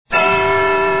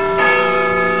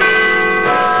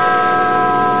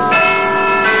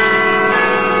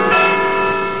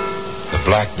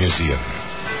Museum.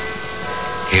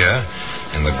 Here,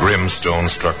 in the grim stone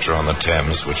structure on the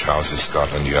Thames which houses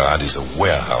Scotland Yard, is a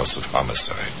warehouse of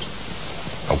homicide.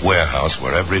 A warehouse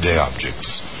where everyday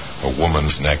objects, a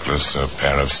woman's necklace, a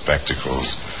pair of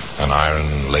spectacles, an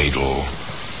iron ladle,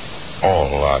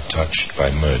 all are touched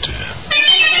by murder.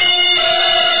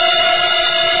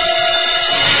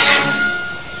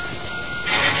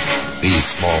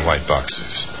 These small white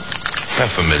boxes, they're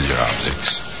familiar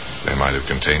objects. They might have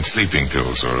contained sleeping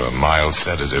pills or a mild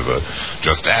sedative or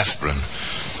just aspirin.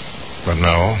 But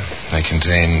no, they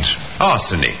contained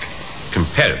arsenic.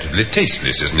 Comparatively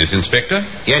tasteless, isn't it, Inspector?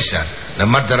 Yes, sir. The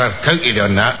murderer counted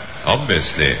on that.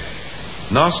 Obviously.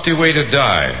 Nasty way to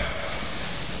die.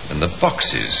 And the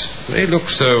boxes, they look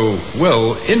so,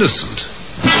 well, innocent.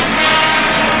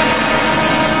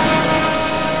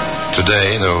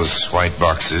 Today, those white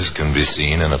boxes can be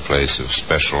seen in a place of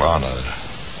special honor,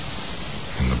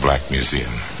 in the Black Museum.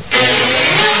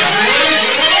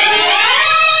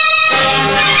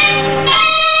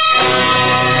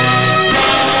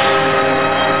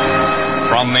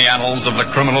 From the annals of the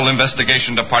Criminal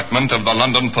Investigation Department of the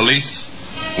London Police,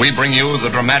 we bring you the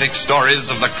dramatic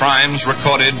stories of the crimes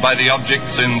recorded by the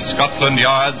objects in Scotland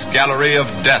Yard's Gallery of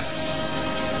Death,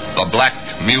 the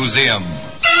Black Museum.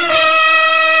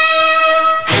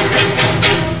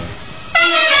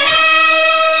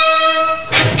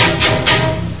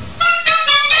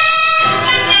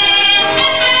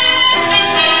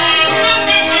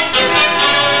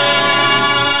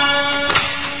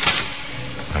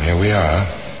 Here we are,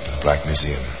 the Black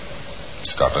Museum,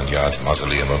 Scotland Yard's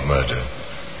mausoleum of murder.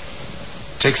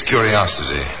 It takes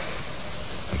curiosity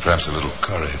and perhaps a little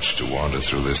courage to wander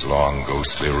through this long,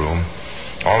 ghostly room.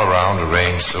 All around,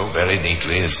 arranged so very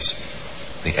neatly, is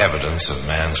the evidence of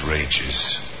man's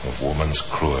rages, of woman's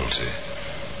cruelty,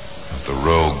 of the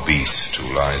rogue beast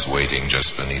who lies waiting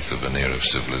just beneath the veneer of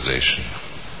civilization,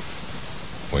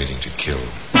 waiting to kill.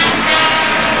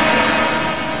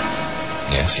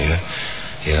 Yes,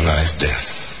 here lies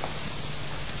death.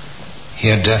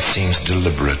 Here death seems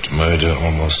deliberate, murder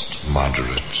almost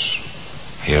moderate.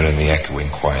 Here in the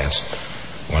echoing quiet,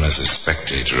 one is a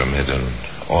spectator amid an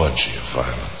orgy of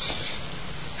violence,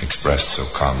 expressed so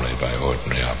calmly by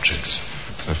ordinary objects.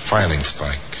 A filing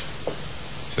spike,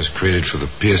 just created for the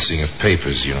piercing of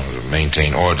papers, to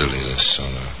maintain orderliness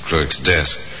on a clerk's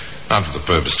desk, not for the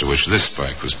purpose to which this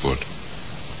spike was put.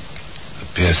 The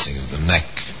piercing of the neck,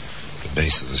 the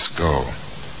base of the skull,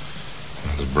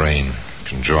 where the brain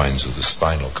conjoins with the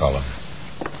spinal column.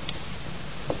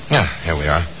 Here we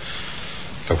are.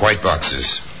 The white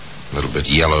boxes, a little bit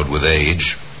yellowed with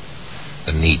age.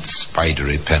 The neat,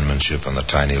 spidery penmanship on the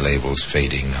tiny labels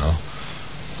fading now,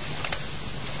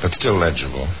 but still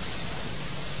legible.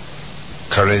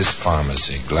 Curry's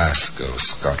Pharmacy, Glasgow,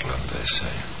 Scotland, they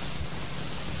say.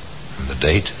 And the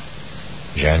date?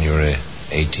 January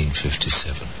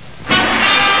 1857.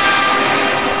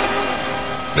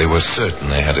 They were certain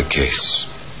they had a case.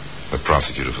 The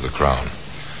prosecutor for the Crown.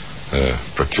 The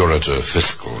procurator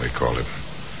fiscal, they called him.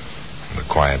 And the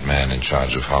quiet man in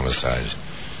charge of homicide,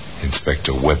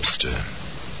 Inspector Webster.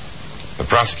 The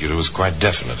prosecutor was quite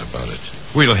definite about it.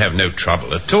 We'll have no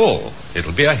trouble at all.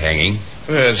 It'll be a hanging.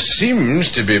 There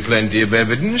seems to be plenty of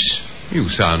evidence. You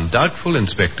sound doubtful,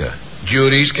 Inspector.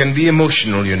 Juries can be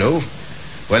emotional,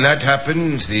 When that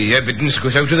happens, the evidence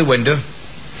goes out of the window.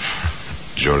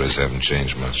 Juries haven't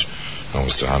changed much.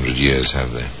 Almost 100 years,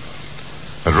 have they?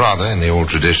 But rather, in the old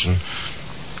tradition,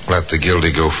 let the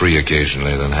guilty go free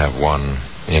occasionally than have one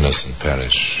innocent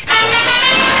perish.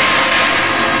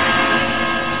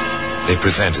 They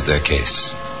presented their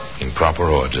case. In proper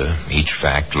order, each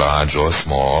fact, large or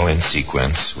small, in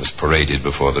sequence, was paraded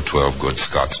before the 12 good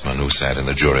Scotsmen who sat in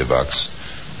the jury box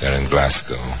there in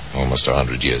Glasgow almost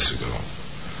 100 years ago.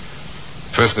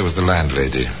 First there was the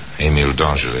landlady, Émile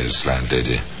Dangelet's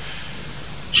landlady.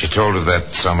 She told of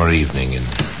that summer evening in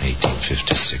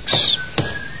 1856.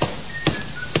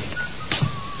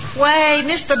 Why,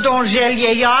 Mr.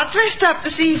 Dangelier, you're dressed up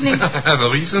this evening. I have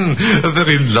a reason, a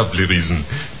very lovely reason.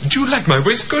 Do you like my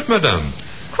waistcoat, madame?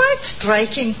 Quite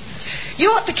striking.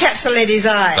 You ought to catch the lady's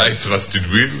eye. I trust it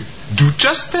will. Do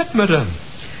just that, madame.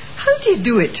 How do you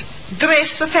do it?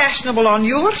 Dress the fashionable on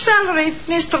your salary,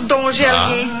 Mr.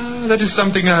 Dangelier. That is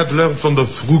something I have learned from the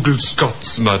frugal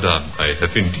Scots, madame. I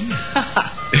have indeed.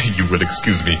 You will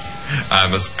excuse me. I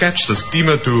must catch the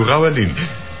steamer to Rowalin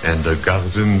and a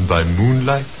garden by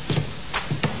moonlight.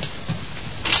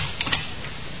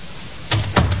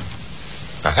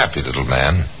 A happy little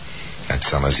man, that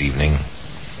summer's evening,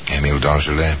 Émile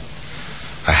Dangelet.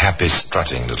 A happy,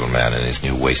 strutting little man in his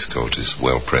new waistcoat, his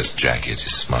well-pressed jacket,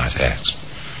 his smart hat.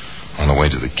 On the way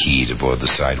to the quay to board the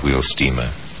side-wheel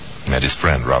steamer, he met his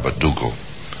friend, Robert Dougal.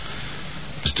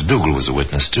 Mr. Dougal was a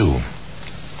witness, too.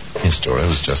 His story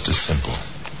was just as simple.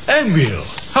 Emil,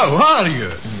 how are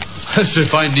you? As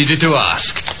if I needed to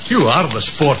ask. You are the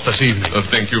sport this evening.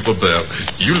 Thank you, Robert.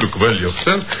 You look well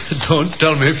yourself. Don't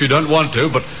tell me if you don't want to,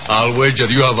 but I'll wager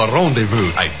you have a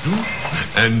rendezvous. I do.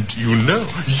 And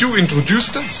you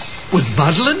introduced us. With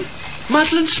Madeline?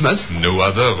 Madeline Smith? No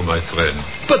other, my friend.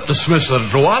 But the Smiths are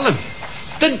at Roallen.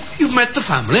 Then you've met the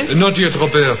family? Not yet,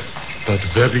 Robert, but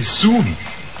very soon.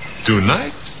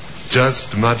 Tonight,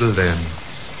 just Madeleine.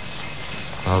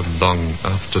 How long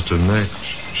after tonight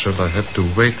shall I have to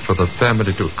wait for the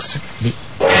family to accept me?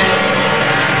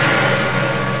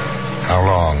 How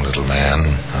long, little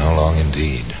man? How long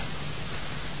indeed?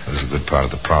 That was a good part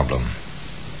of the problem.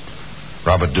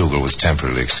 Robert Dougal was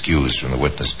temporarily excused from the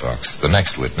witness box. The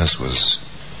next witness was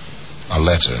a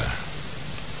letter.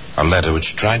 A letter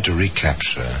which tried to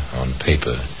recapture on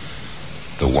paper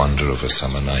the wonder of a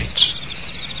summer night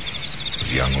of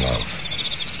young love.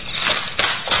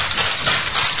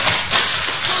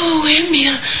 Oh,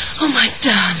 Emil. Oh, my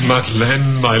darling.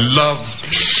 Madeleine, my love.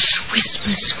 Shh,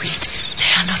 whisper, sweet. They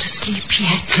are not asleep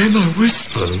yet. How can I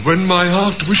whisper when my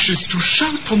heart wishes to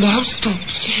shout from the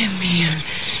housetops? Emil,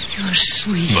 you're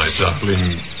sweet. My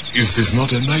darling, is this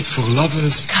not a night for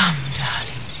lovers? Come,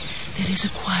 darling. There is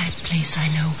a quiet place,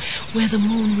 I know, where the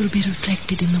moon will be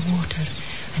reflected in the water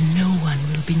and no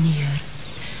one will be near.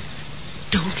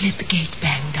 Don't let the gate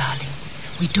bang, darling.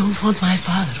 We don't want my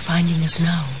father finding us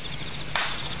now.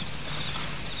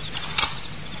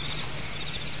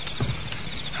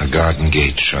 A garden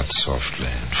gate shut softly,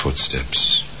 and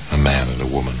footsteps, a man and a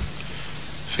woman,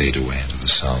 fade away into the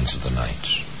sounds of the night.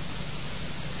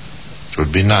 It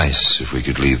would be nice if we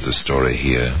could leave the story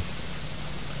here,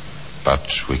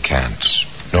 but we can't,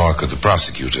 nor could the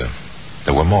prosecutor.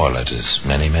 There were more letters,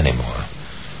 many, many more,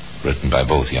 written by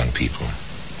both young people.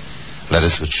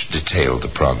 Letters which detailed the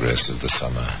progress of the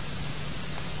summer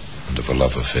and of a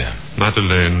love affair.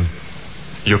 Madeleine,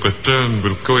 your return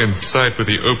will coincide with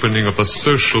the opening of the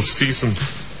social season.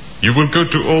 You will go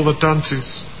to all the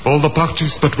dances, all the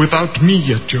parties, but without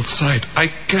me at your side. I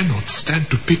cannot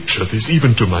stand to picture this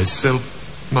even to myself.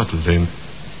 Madeleine,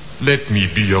 let me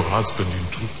be your husband in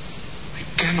truth. I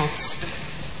cannot stand.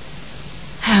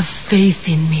 Have faith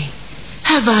in me.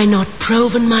 Have I not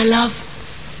proven my love?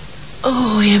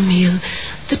 Oh, Emil,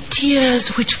 the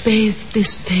tears which bathe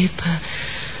this paper,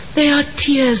 they are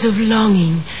tears of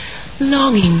longing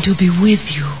to be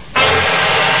with you.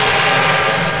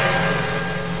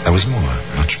 There was more,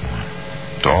 much more.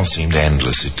 It all seemed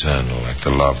endless, eternal, like the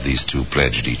love these two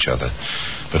pledged each other.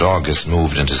 But August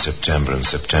moved into September, and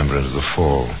September into the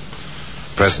fall.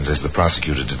 Presently, as the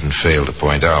prosecutor didn't fail to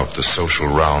point out, the social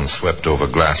round swept over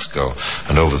Glasgow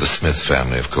and over the Smith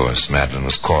family, of course. Madeline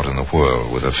was caught in the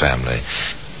whirl with her family.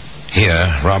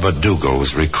 Here, Robert Dougal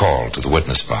was recalled to the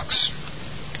witness box.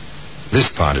 This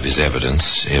part of his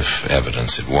evidence, if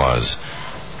evidence it was,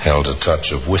 held a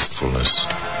touch of wistfulness,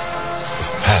 of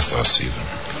pathos even.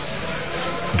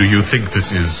 Do you think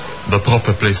this is the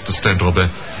proper place to stand, Robert?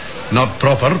 Not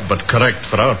proper, but correct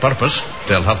for our purpose.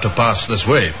 They'll have to pass this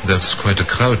way. That's quite a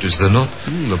crowd, is there not?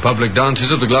 The public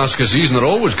dances of the Glasgow season are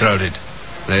always crowded.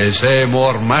 They say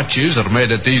more matches are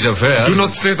made at these affairs. Do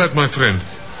not say that, my friend.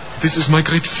 This is my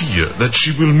great fear, that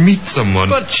she will meet someone.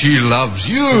 But she loves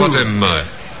you. What am I?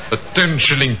 A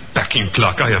 10-shilling packing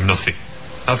clerk. I am nothing.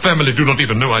 Our family do not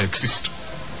even know I exist.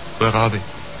 Where are they?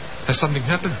 Has something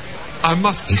happened? I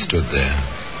must... He stood there,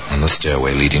 on the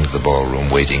stairway leading to the ballroom,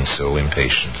 waiting so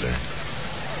impatiently.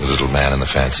 The little man in the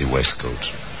fancy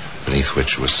waistcoat, beneath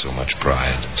which was so much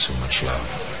pride and so much love.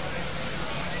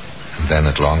 And then,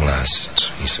 at long last,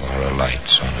 he saw her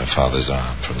alight on her father's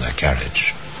arm from their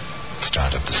carriage,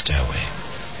 start up the stairway.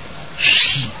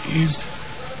 She's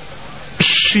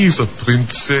a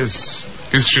princess,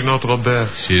 is she not,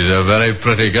 Robert? She's a very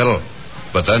pretty girl,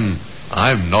 but then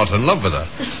I'm not in love with her.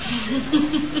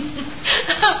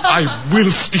 I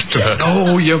will speak to her.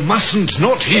 No, you mustn't.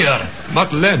 Not here.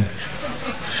 Madeleine.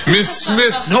 Miss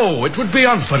Smith. No, it would be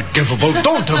unforgivable.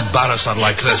 Don't embarrass her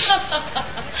like this.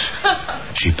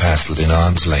 She passed within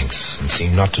arm's length and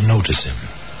seemed not to notice him,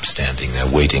 standing there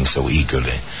waiting so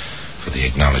eagerly for the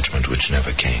acknowledgement which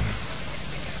never came.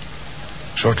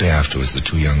 Shortly afterwards, the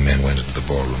two young men went into the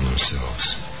ballroom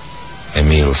themselves.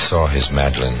 Emile saw his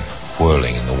Madeline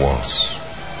whirling in the waltz,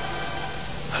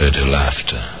 heard her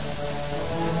laughter.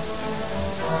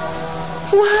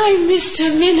 Why,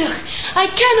 Mr. Miller,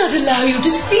 I cannot allow you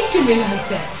to speak to me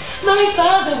like that. My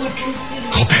father would consider...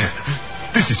 Robert,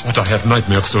 this is what I have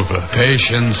nightmares over.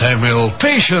 Patience, Emil,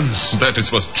 patience. That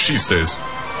is what she says.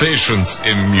 Patience,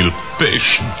 Emile,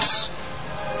 patience.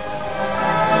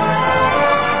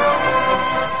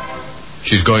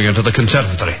 She's going into the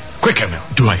conservatory. Quick, Emil.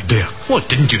 Do I dare? What,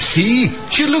 didn't you see?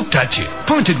 She looked at you,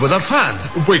 pointed with her fan.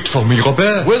 Wait for me,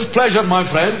 Robert. With pleasure, my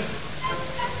friend.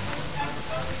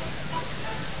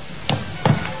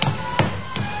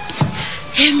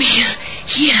 Emile,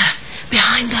 here,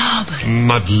 behind the harbor.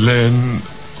 Madeleine,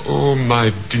 oh, my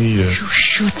dear. You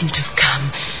shouldn't have come.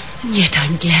 And yet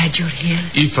I'm glad you're here.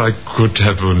 If I could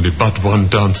have only but one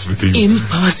dance with you.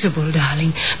 Impossible,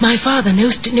 darling. My father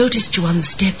noticed you on the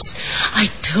steps. I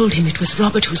told him it was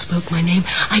Robert who spoke my name.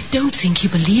 I don't think he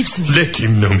believes me. Let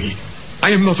him know me.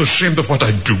 I am not ashamed of what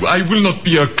I do. I will not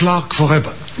be a clerk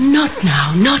forever. Not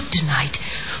now, not tonight.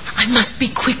 I must be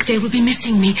quick. They will be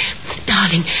missing me.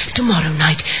 Darling, tomorrow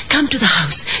night, come to the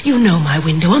house. You know my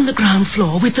window on the ground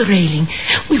floor with the railing.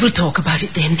 We will talk about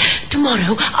it then.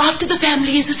 Tomorrow, after the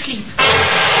family is asleep.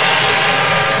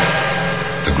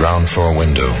 The ground floor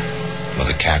window, or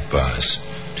the cat bars,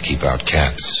 to keep out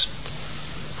cats.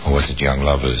 Or was it young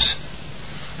lovers?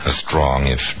 A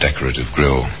strong, if decorative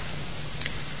grille.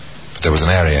 But there was an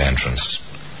area entrance.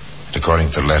 And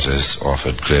according to the letters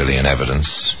offered clearly in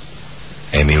evidence,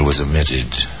 Emile was admitted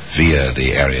via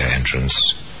the area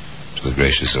entrance to the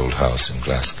gracious old house in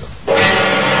Glasgow.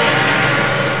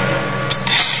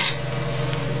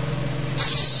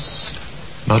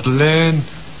 Madeleine.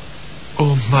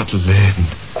 Oh, Madeleine.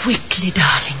 Quickly,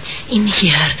 darling. In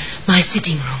here, my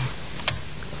sitting room.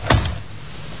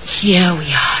 Here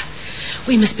we are.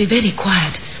 We must be very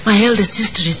quiet. My elder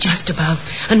sister is just above,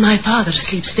 and my father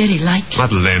sleeps very lightly.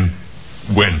 Madeleine,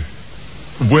 when?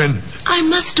 When? I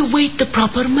must await the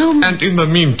proper moment. And in the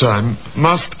meantime,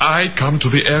 must I come to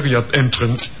the area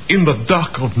entrance in the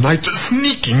dark of night,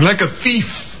 sneaking like a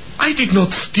thief? I did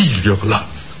not steal your love.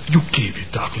 You gave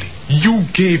it, darling. You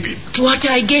gave it. What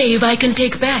I gave, I can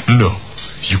take back. No,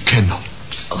 you cannot.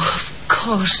 Oh, of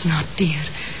course not, dear.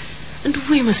 And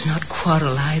we must not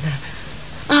quarrel either.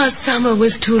 Our summer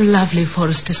was too lovely for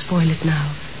us to spoil it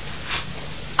now.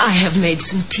 I have made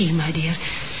some tea, my dear.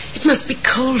 It must be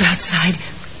cold outside.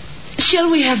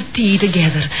 Shall we have tea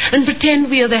together and pretend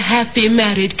we are the happy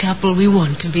married couple we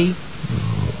want to be?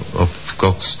 Of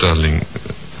course, darling.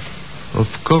 Of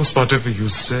course, whatever you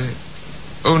say.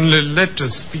 Only let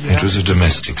us be happy. It was a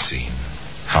domestic scene.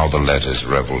 How the letters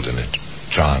reveled in it.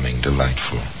 Charming,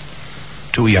 delightful.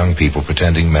 Two young people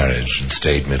pretending marriage and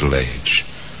staid middle age.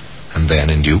 And then,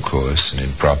 in due course and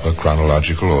in proper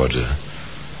chronological order,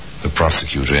 the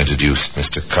prosecutor introduced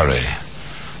Mr. Curry,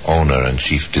 owner and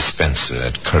chief dispenser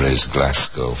at Curry's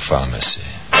Glasgow Pharmacy.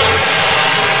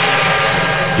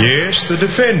 Yes, the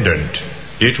defendant.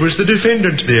 It was the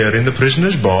defendant there in the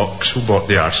prisoner's box who bought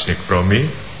the arsenic from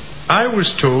me. I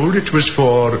was told it was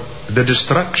for the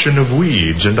destruction of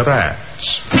weeds and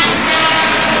rats.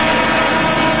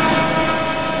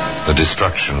 The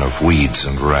destruction of weeds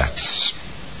and rats.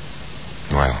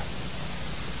 Well,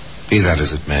 be that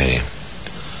as it may,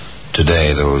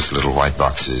 today those little white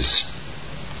boxes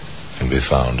can be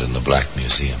found in the Black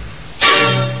Museum.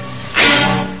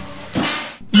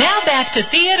 Now back to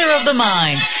Theater of the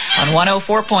Mind on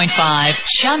 104.5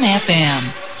 Chum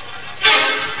FM.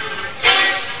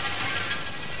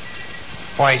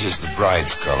 White is the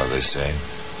bride's color, they say.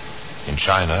 In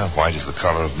China, white is the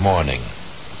color of mourning.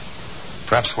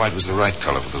 Perhaps white was the right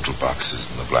color for the little boxes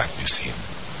in the Black Museum.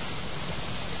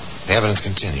 The evidence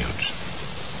continued.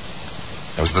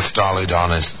 There was the stolid,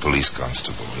 honest police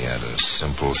constable. He had a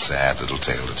simple, sad little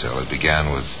tale to tell. It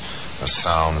began with a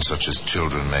sound such as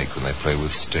children make when they play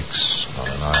with sticks on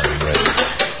an iron rail.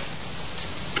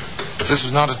 But this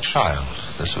was not a child.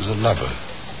 This was a lover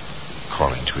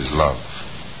calling to his love,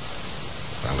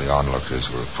 while the onlookers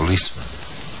were a policeman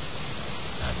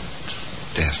and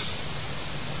death.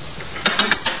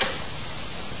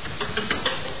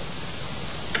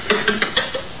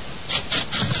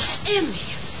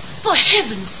 Emile, for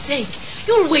heaven's sake,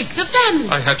 you'll wake the family.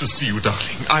 I had to see you,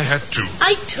 darling. I had to.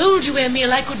 I told you,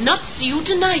 Emile, I could not see you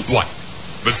tonight. Why?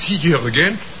 Was he here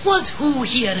again? Was who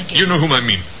here again? You know whom I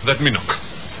mean. That Minoc.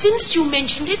 Since you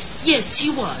mentioned it, yes, he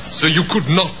was. So you could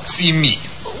not see me.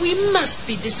 We must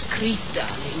be discreet,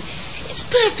 darling. It's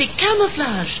perfect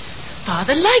camouflage.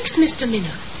 Father likes Mr.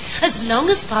 Minoc. As long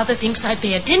as Father thinks I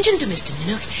pay attention to Mr.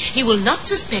 Minoc, he will not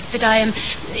suspect that I am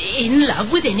in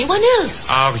love with anyone else.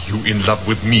 Are you in love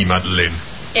with me, Madeleine?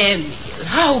 Emile,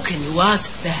 how can you ask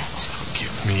that?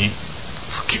 Forgive me.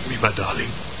 Forgive me, my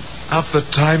darling. At the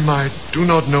time, I do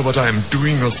not know what I am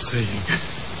doing or saying.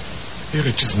 Here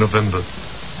it is November.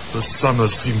 The summer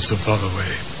seems so far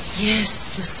away. Yes,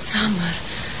 the summer.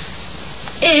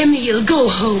 Emile, go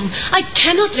home. I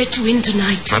cannot let you in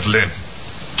tonight. Madeleine,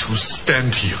 to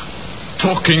stand here,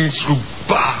 talking through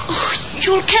bars. Oh,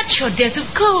 you'll catch your death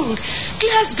of cold.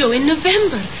 Glasgow in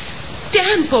November.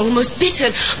 Damp, almost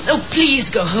bitter. Oh, please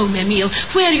go home, Emile,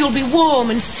 where you'll be warm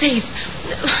and safe.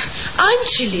 I'm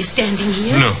chilly standing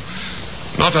here. No,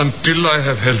 not until I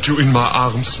have held you in my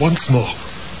arms once more.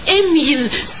 Emile,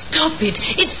 stop it.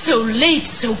 It's so late,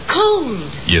 so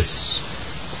cold. Yes,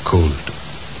 cold.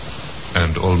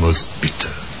 And almost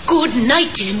bitter. Good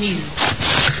night, Emile.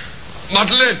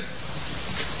 Madeleine!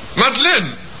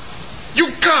 Madeleine!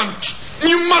 You can't!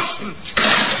 You mustn't!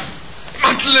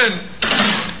 Madeleine!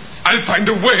 I'll find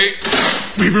a way.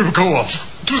 We will go off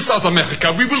to South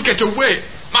America. We will get away.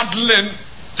 Madeleine,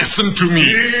 listen to me.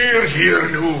 Here,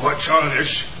 now. What's all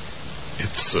this?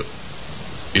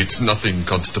 It's nothing,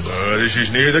 Constable. This is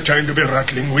near the time to be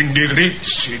rattling windy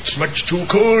grates. It's much too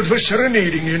cold for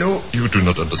serenading, you know. You do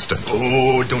not understand.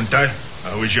 Oh, don't I?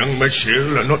 I was young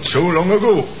myself not so long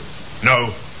ago.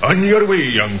 Now, on your way,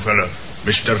 young fella.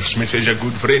 Mr. Smith is a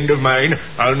good friend of mine.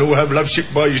 I'll no have lovesick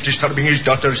boys disturbing his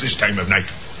daughters this time of night.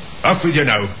 Off with you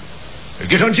now.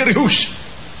 Get on to your house.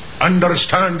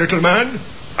 Understand, little man?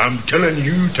 I'm telling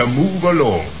you to move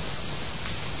along.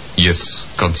 Yes,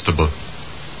 Constable.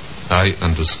 I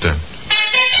understand.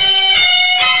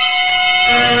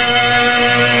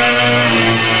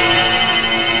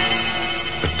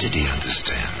 But did he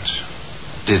understand?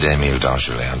 Did Emile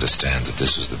Dagelet understand that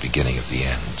this was the beginning of the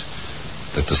end?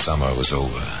 That the summer was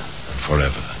over and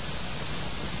forever?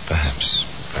 Perhaps.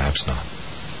 Perhaps not.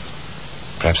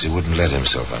 Perhaps he wouldn't let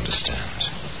himself understand.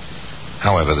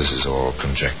 However, this is all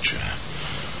conjecture.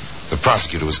 The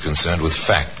prosecutor was concerned with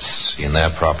facts in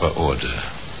their proper order.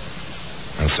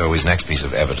 And so his next piece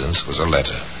of evidence was a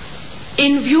letter.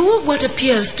 In view of what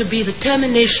appears to be the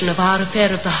termination of our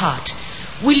affair of the heart,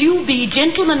 will you be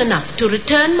gentleman enough to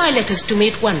return my letters to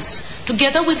me at once,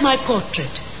 together with my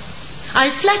portrait? I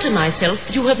flatter myself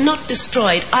that you have not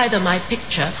destroyed either my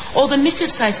picture or the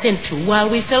missives I sent you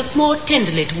while we felt more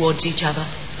tenderly towards each other.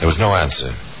 There was no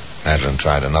answer. Madeleine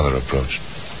tried another approach.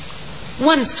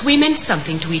 Once we meant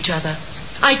something to each other.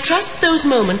 I trust those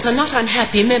moments are not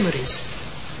unhappy memories.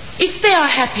 If they are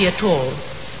happy at all,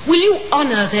 will you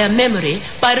honor their memory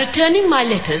by returning my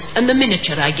letters and the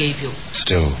miniature I gave you?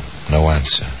 Still no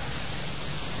answer.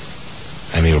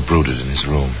 Emile brooded in his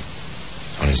room,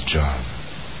 on his job.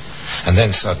 And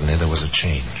then suddenly there was a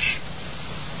change.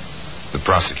 The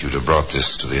prosecutor brought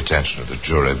this to the attention of the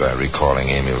jury by recalling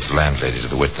Emile's landlady to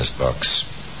the witness box.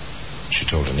 She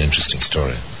told an interesting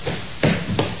story.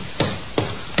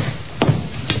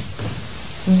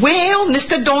 Well,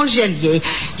 Mr. Dangelier,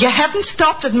 you haven't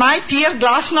stopped at my pier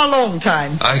glass in a long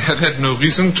time. I have had no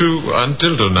reason to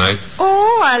until tonight.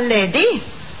 Oh, a lady?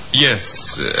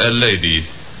 Yes, a lady.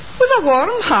 With a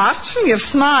warm heart from your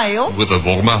smile. With a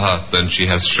warmer heart than she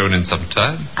has shown in some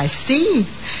time. I see.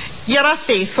 You're a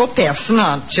faithful person,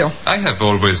 aren't you? I have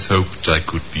always hoped I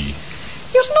could be.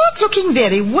 You're not looking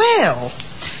very well.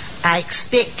 I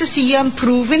expect to see you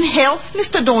improve in health,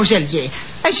 Mr. Dangelier,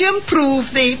 as you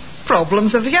improve the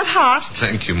problems of your heart.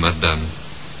 Thank you, madame.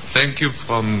 Thank you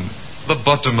from the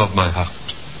bottom of my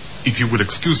heart. If you will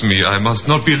excuse me, I must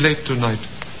not be late tonight.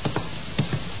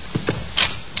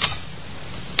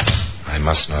 I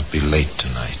must not be late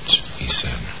tonight, he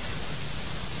said.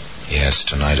 Yes,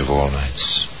 tonight of all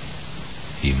nights,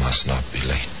 he must not be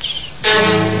late.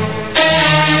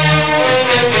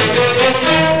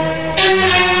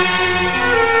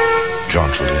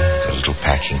 Jauntily, the little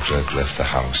packing clerk left the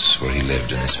house where he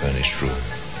lived in his furnished room.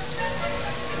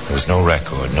 There was no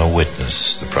record, no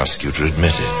witness, the prosecutor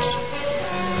admitted,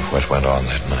 of what went on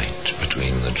that night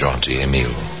between the jaunty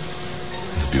Emile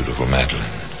and the beautiful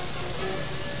Madeleine.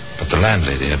 But the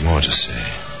landlady had more to say,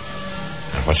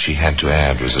 and what she had to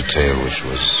add was a tale which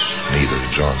was neither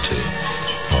jaunty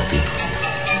nor beautiful.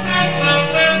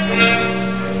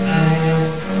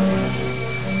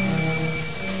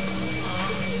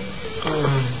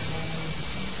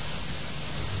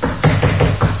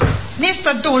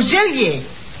 Mr. Dangelier,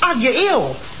 are you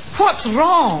ill? What's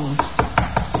wrong?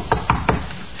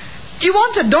 Do you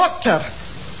want a doctor?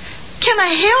 Can I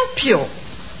help you?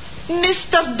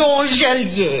 Mr.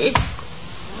 Dangelier.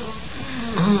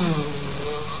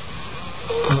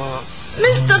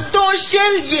 Mr.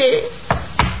 Dangelier.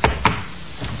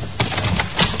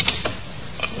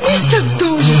 Mr.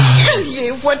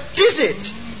 Dangelier, what is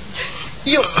it?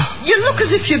 You look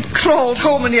as if you'd crawled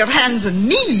home on your hands and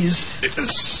knees.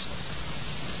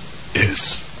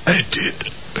 Yes, I did.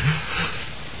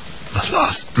 The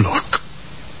last block.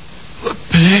 The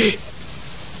pain.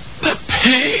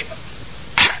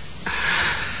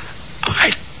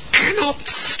 I cannot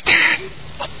stand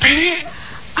the pain.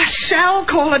 I shall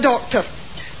call a doctor.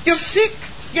 You're sick.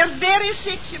 You're very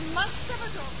sick. You must have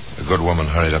a doctor. The good woman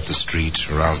hurried up the street,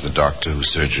 aroused the doctor,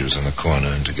 whose surgery was on the corner,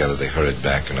 and together they hurried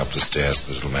back and up the stairs to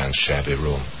the little man's shabby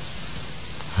room.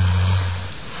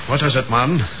 What is it,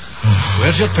 man?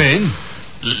 Where's your pain?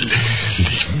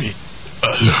 Leave me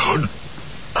alone.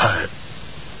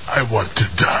 I want to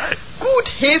die. Good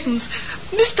heavens.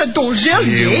 Mr. Dongelier.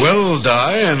 You will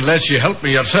die unless you help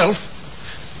me yourself.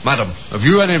 Madam, have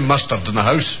you any mustard in the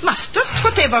house? Mustard?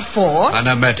 Whatever for? An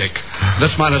emetic.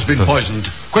 This man has been poisoned.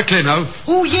 Quickly now.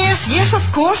 Oh, yes, of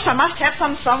course. I must have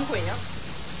some somewhere.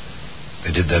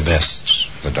 They did their best,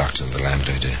 the doctor and the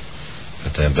landlady,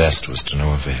 but their best was to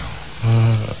no avail.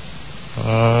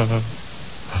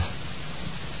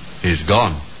 He's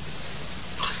gone.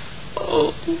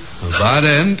 A bad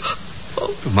end.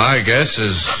 My guess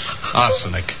is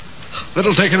arsenic.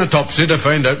 It'll take an autopsy to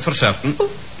find out for certain.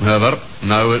 However,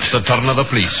 now it's the turn of the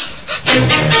police.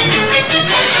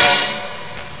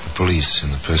 The police, in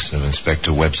the person of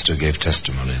Inspector Webster, gave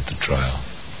testimony at the trial.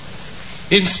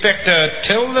 Inspector,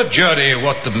 tell the jury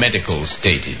what the medical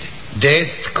stated.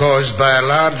 Death caused by a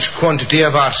large quantity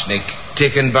of arsenic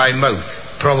taken by mouth,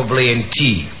 probably in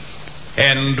tea.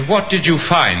 And what did you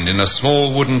find in a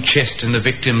small wooden chest in the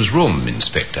victim's room,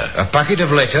 Inspector? A packet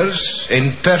of letters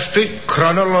in perfect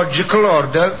chronological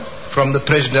order from the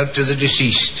prisoner to the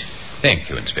deceased. Thank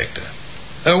you, Inspector.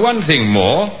 One thing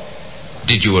more.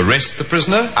 Did you arrest the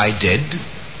prisoner? I did.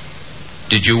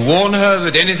 Did you warn her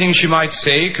that anything she might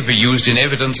say could be used in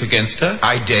evidence against her?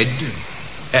 I did.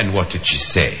 And what did she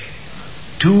say?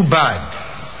 Too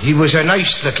bad. He was a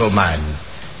nice little man.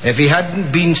 If he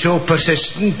hadn't been so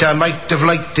persistent, I might have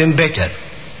liked him better.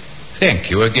 Thank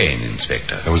you again,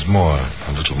 Inspector. There was more,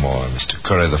 a little more. Mr.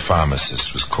 Curry, the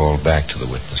pharmacist, was called back to the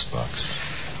witness box.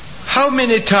 How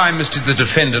many times did the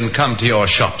defendant come to your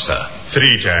shop, sir?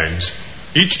 3 times.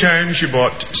 Each time she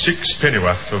bought 6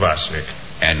 pennyworth of arsenic.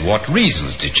 And what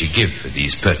reasons did she give for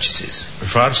these purchases?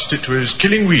 First, it was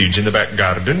killing weeds in the back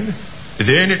garden.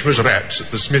 Then it was rats at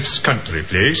the Smith's country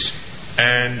place.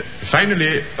 And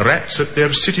finally, rats at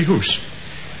their city house.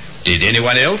 Did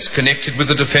anyone else connected with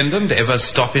the defendant ever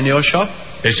stop in your shop?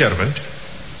 A servant.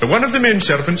 One of the men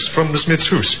servants from the Smith's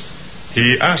house.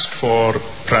 He asked for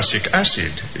prussic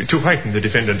acid to whiten the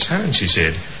defendant's hands, he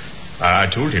said. I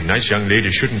told him nice young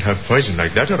lady shouldn't have poison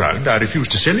like that around. I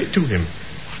refused to sell it to him.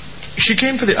 She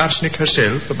came for the arsenic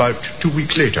herself about 2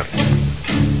 weeks later.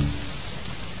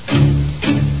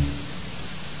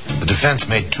 The defense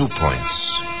made 2 points.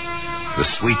 The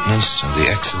sweetness and the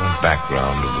excellent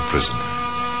background of the prisoner.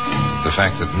 The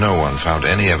fact that no one found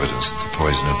any evidence that the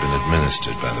poison had been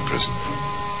administered by the prisoner.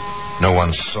 No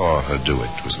one saw her do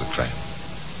it, was the claim.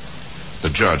 The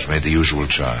judge made the usual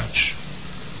charge.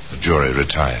 The jury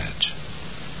retired.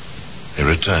 They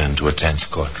returned to a tense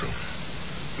courtroom.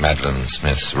 Madeline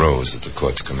Smith rose at the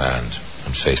court's command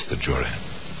and faced the jury.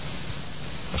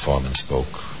 The foreman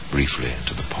spoke briefly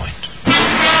to the point.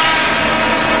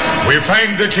 We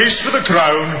find the case for the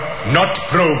Crown not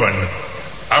proven.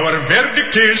 Our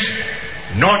verdict is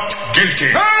not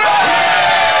guilty.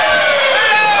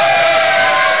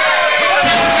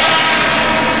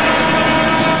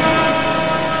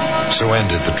 So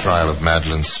ended the trial of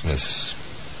Madeline Smith.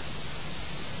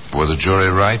 Were the jury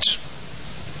right?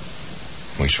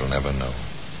 We shall never know.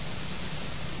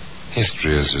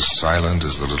 History is as silent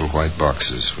as the little white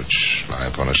boxes which lie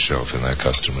upon a shelf in their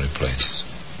customary place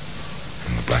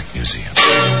in the Black Museum.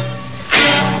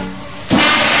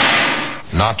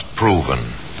 Not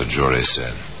proven, the jury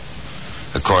said.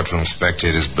 The courtroom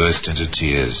spectators burst into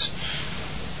tears.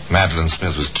 Madeline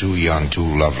Smith was too young, too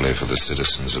lovely for the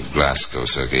citizens of Glasgow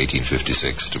circa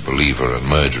 1856 to believe her a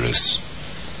murderess.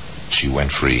 She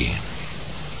went free.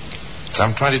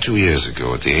 Some 22 years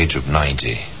ago, at the age of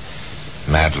 90,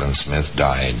 Madeline Smith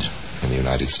died in the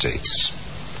United States,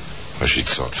 where she'd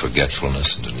sought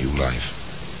forgetfulness and a new life.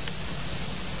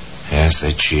 Yes,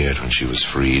 they cheered when she was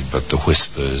freed, but the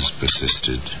whispers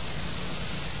persisted.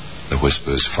 The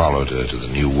whispers followed her to the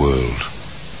new world.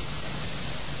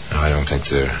 Now, I don't think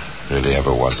there really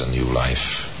ever was a new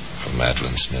life for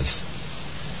Madeline Smith,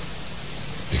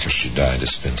 because she died a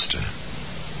spinster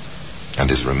and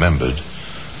is remembered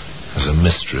as a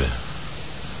mystery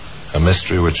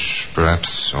which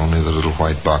perhaps only the little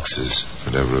white boxes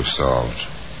could ever have solved.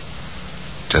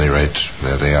 At any rate,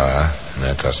 there they are in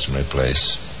their customary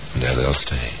place, and there they'll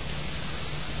stay,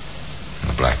 in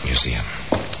the Black Museum.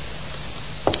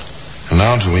 And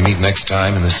now, until we meet next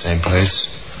time in this same place,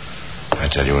 I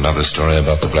tell you another story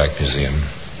about the Black Museum.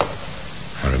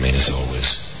 I remain, as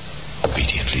always,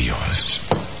 obediently yours.